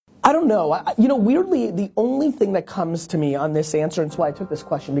I don't know. Weirdly, the only thing that comes to me on this answer, and that's why I took this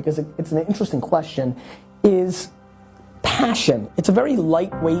question, because it's an interesting question, is passion. It's a very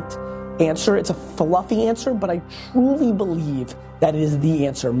lightweight answer. It's a fluffy answer, but I truly believe that it is the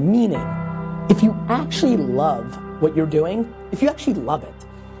answer. Meaning, if you actually love what you're doing, if you actually love it,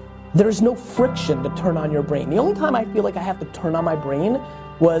 there's no friction to turn on your brain. The only time I feel like I have to turn on my brain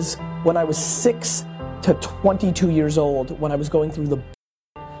was when I was 6 to 22 years old, when I was going through the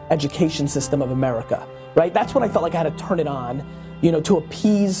education system of America, right? That's when I felt like I had to turn it on, to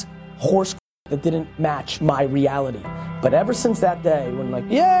appease horse that didn't match my reality. But ever since that day,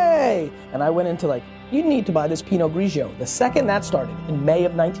 when yay! And I went into you need to buy this Pinot Grigio. The second that started, in May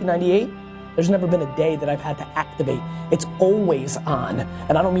of 1998, there's never been a day that I've had to activate. It's always on.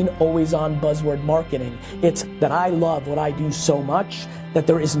 And I don't mean always on buzzword marketing. It's that I love what I do so much that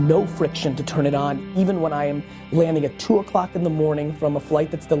there is no friction to turn it on, even when I am landing at 2 o'clock in the morning from a flight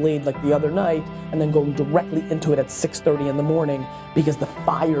that's delayed like the other night, and then going directly into it at 6:30 in the morning because the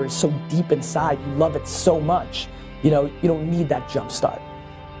fire is so deep inside. You love it so much. You don't need that jump start.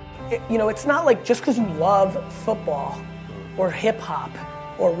 It's not like just because you love football or hip hop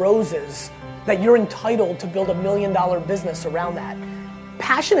or roses that you're entitled to build $1 million business around that.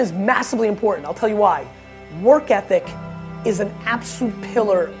 Passion is massively important. I'll tell you why. Work ethic is an absolute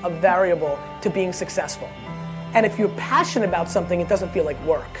pillar of variable to being successful. And if you're passionate about something, it doesn't feel like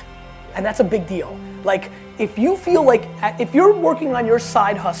work. And that's a big deal. If you feel if you're working on your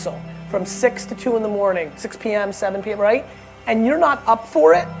side hustle from 6 to 2 in the morning, 6 p.m., 7 p.m., right? And you're not up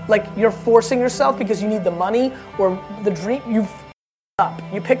for it, you're forcing yourself because you need the money or the dream,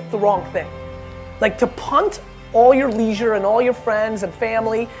 you picked the wrong thing. To punt all your leisure and all your friends and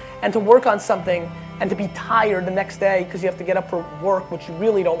family and to work on something and to be tired the next day because you have to get up for work, which you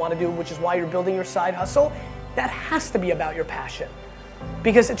really don't want to do, which is why you're building your side hustle, that has to be about your passion.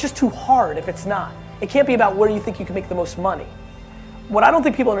 Because it's just too hard if it's not. It can't be about where you think you can make the most money. What I don't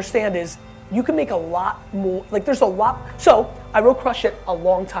think people understand is you can make a lot more, there's a lot. So I wrote Crush It a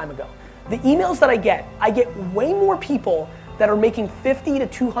long time ago. The emails that I get way more people that are making 50 to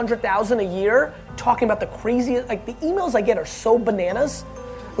 200,000 a year talking about the craziest, the emails I get are so bananas.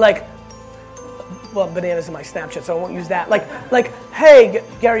 Bananas in my Snapchat, so I won't use that. Hey,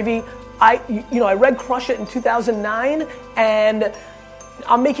 Gary Vee, I read Crush It in 2009 and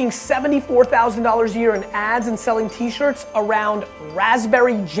I'm making $74,000 a year in ads and selling t-shirts around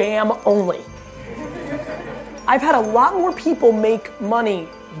raspberry jam only. I've had a lot more people make money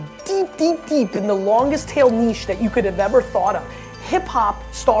deep in the longest tail niche that you could have ever thought of. Hip hop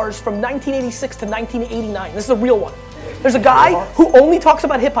stars from 1986 to 1989. This is a real one. There's a guy who only talks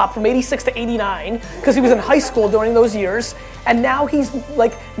about hip hop from 86 to 89 because he was in high school during those years, and now he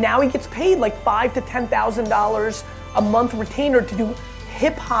gets paid $5,000 to $10,000 a month retainer to do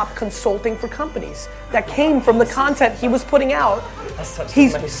hip hop consulting for companies that came from the content he was putting out.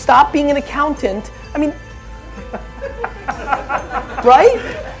 He's stopped being an accountant.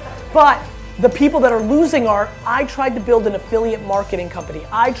 Right? But the people that are losing are, I tried to build an affiliate marketing company.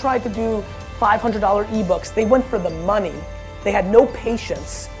 I tried to do $500 ebooks. They went for the money. They had no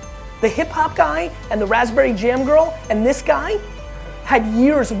patience. The hip hop guy and the raspberry jam girl and this guy had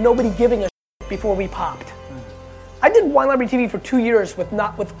years of nobody giving a shit before we popped. I did Wine Library TV for 2 years with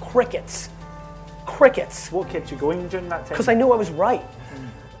crickets. Crickets. What kept you going during that time? Because I knew I was right.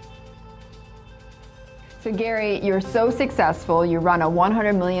 So Gary, you're so successful, you run a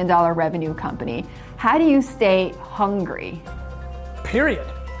 $100 million revenue company. How do you stay hungry? Period.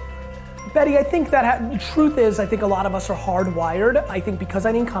 Betty, I think that the truth is, I think a lot of us are hardwired. I think because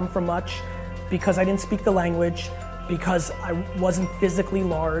I didn't come from much, because I didn't speak the language, because I wasn't physically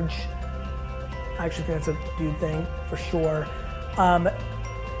large. I actually think that's a dude thing, for sure.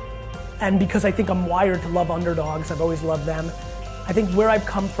 And because I think I'm wired to love underdogs, I've always loved them. I think where I've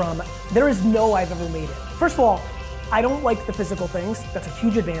come from, there is no I've ever made it. First of all, I don't like the physical things. That's a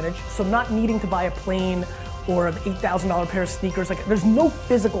huge advantage. So not needing to buy a plane or an $8,000 pair of sneakers, there's no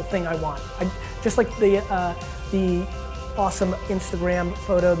physical thing I want. Just like the awesome Instagram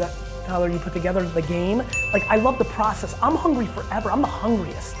photo that Tyler, you put together, the game. I love the process. I'm hungry forever. I'm the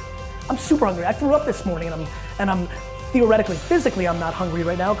hungriest. I'm super hungry. I threw up this morning and I'm theoretically, physically, I'm not hungry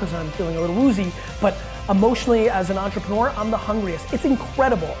right now because I'm feeling a little woozy, but emotionally, as an entrepreneur, I'm the hungriest. It's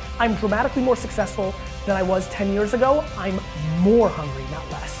incredible. I'm dramatically more successful than I was 10 years ago. I'm more hungry, not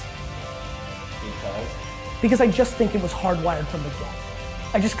less. Because I just think it was hardwired from the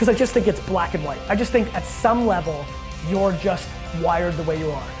get. Because I just think it's black and white. I just think at some level, you're just wired the way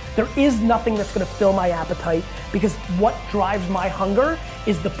you are. There is nothing that's gonna fill my appetite because what drives my hunger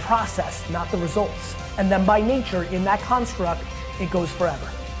is the process, not the results. And then by nature, in that construct, it goes forever.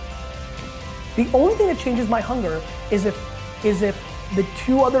 The only thing that changes my hunger is if the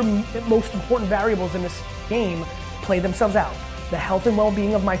two other most important variables in this game play themselves out. The health and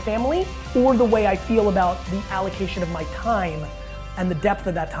well-being of my family, or the way I feel about the allocation of my time and the depth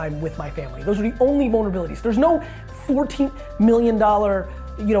of that time with my family. Those are the only vulnerabilities. There's no $14 million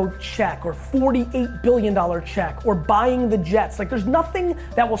check or $48 billion check or buying the jets. Like, there's nothing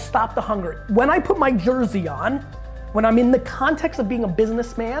that will stop the hunger. When I put my jersey on, when I'm in the context of being a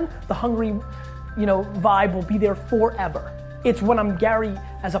businessman, the hungry, vibe will be there forever. It's when I'm Gary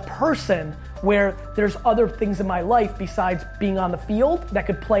as a person where there's other things in my life besides being on the field that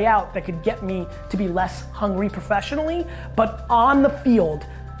could play out, that could get me to be less hungry professionally. But on the field,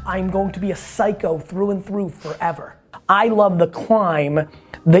 I'm going to be a psycho through and through forever. I love the climb.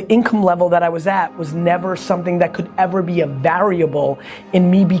 The income level that I was at was never something that could ever be a variable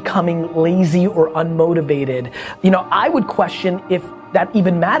in me becoming lazy or unmotivated. I would question if that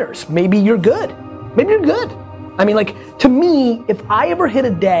even matters. Maybe you're good. Maybe you're good. I mean, to me, if I ever hit a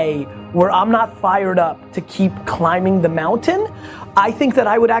day where I'm not fired up to keep climbing the mountain, I think that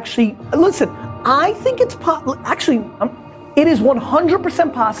I would actually, listen, I think it's it is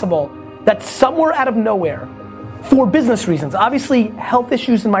 100% possible that somewhere out of nowhere, for business reasons, obviously health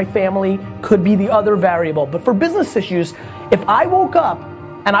issues in my family could be the other variable, but for business issues, if I woke up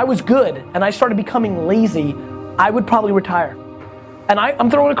and I was good and I started becoming lazy, I would probably retire. And I'm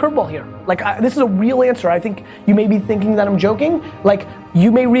throwing a curveball here. This is a real answer. I think you may be thinking that I'm joking.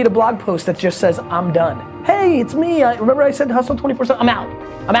 You may read a blog post that just says, I'm done. Hey, it's me. Remember I said hustle 24/7? I'm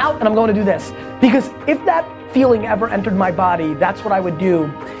out and I'm going to do this. Because if that feeling ever entered my body, that's what I would do.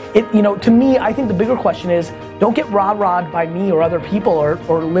 To me, I think the bigger question is, don't get rah-rahed by me or other people or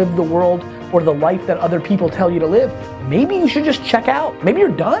live the world or the life that other people tell you to live. Maybe you should just check out. Maybe you're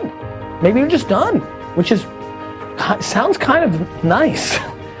done. Maybe you're just done, which sounds kind of nice.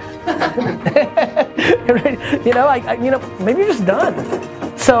 Maybe you're just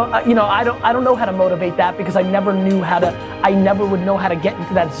done. So, I don't know how to motivate that because I never would know how to get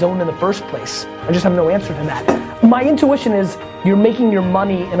into that zone in the first place. I just have no answer to that. My intuition is you're making your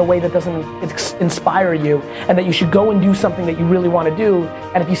money in a way that doesn't inspire you, and that you should go and do something that you really want to do.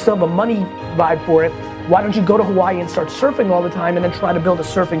 And if you still have a money vibe for it, why don't you go to Hawaii and start surfing all the time and then try to build a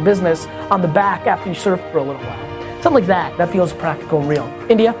surfing business on the back after you surf for a little while? Something like that. That feels practical and real.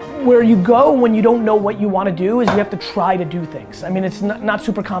 India, where you go when you don't know what you want to do is you have to try to do things. I mean, it's not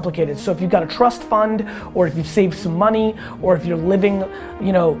super complicated. So if you've got a trust fund, or if you've saved some money, or if you're living,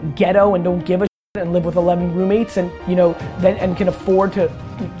 ghetto and don't give a shit and live with 11 roommates and, and can afford to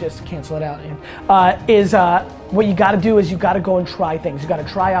just cancel it out, what you got to do is you got to go and try things. You got to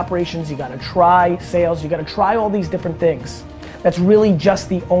try operations. You got to try sales. You got to try all these different things. That's really just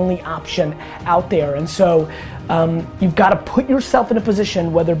the only option out there. And so you've got to put yourself in a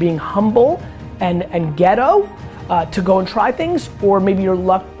position, whether being humble and ghetto, to go and try things, or maybe you're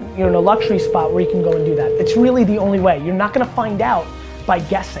in a luxury spot where you can go and do that. It's really the only way. You're not going to find out by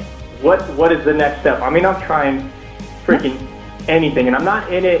guessing. What is the next step? I mean, I'm trying freaking anything, and I'm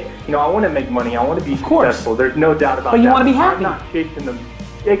not in it. I want to make money. I want to be successful. There's no doubt about that. But you want to be happy. I'm not chasing them.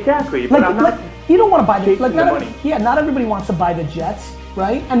 Exactly. But I'm not. You don't want to buy the money. Not everybody wants to buy the jets,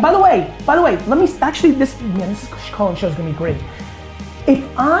 right? And by the way, let me actually this Colin show is gonna be great. If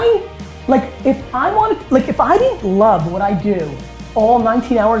I didn't love what I do all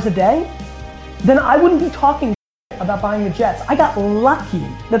 19 hours a day, then I wouldn't be talking about buying the jets. I got lucky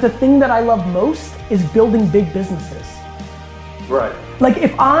that the thing that I love most is building big businesses. Right.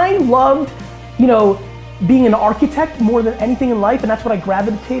 If I loved, being an architect more than anything in life, and that's what I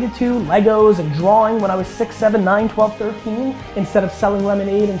gravitated to, Legos and drawing when I was 6, 7, 9, 12, 13, instead of selling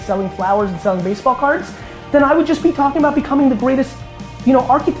lemonade and selling flowers and selling baseball cards, then I would just be talking about becoming the greatest,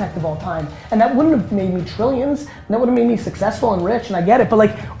 architect of all time. And that wouldn't have made me trillions, and that would have made me successful and rich, and I get it,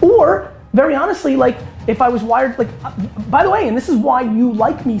 but or very honestly, if I was wired, by the way, and this is why you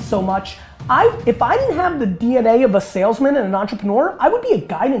like me so much, if I didn't have the DNA of a salesman and an entrepreneur, I would be a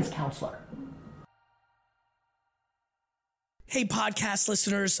guidance counselor. Hey, podcast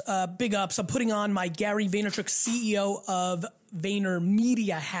listeners, big ups. I'm putting on my Gary Vaynerchuk, CEO of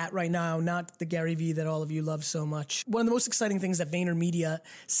VaynerMedia hat right now, not the Gary V that all of you love so much. One of the most exciting things that VaynerMedia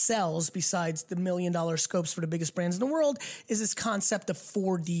sells, besides the $1 million scopes for the biggest brands in the world, is this concept of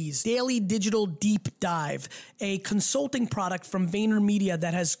 4Ds. Daily Digital Deep Dive, a consulting product from VaynerMedia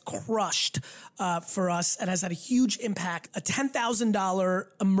that has crushed for us and has had a huge impact. A $10,000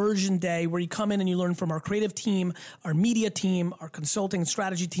 immersion day where you come in and you learn from our creative team, our media team, our consulting and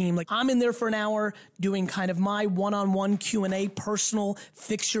strategy team. I'm in there for an hour doing kind of my one-on-one Q&A day personal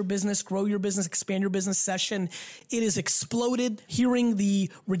fix your business, grow your business, expand your business session. It has exploded. Hearing the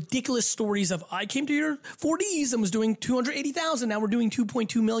ridiculous stories of I came to your 4Ds and was doing 280,000. Now we're doing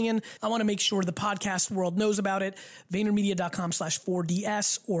 2.2 million. I want to make sure the podcast world knows about it.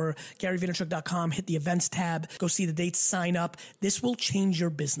 VaynerMedia.com/4DS or GaryVaynerchuk.com. Hit the events tab. Go see the dates, sign up. This will change your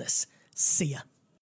business. See ya.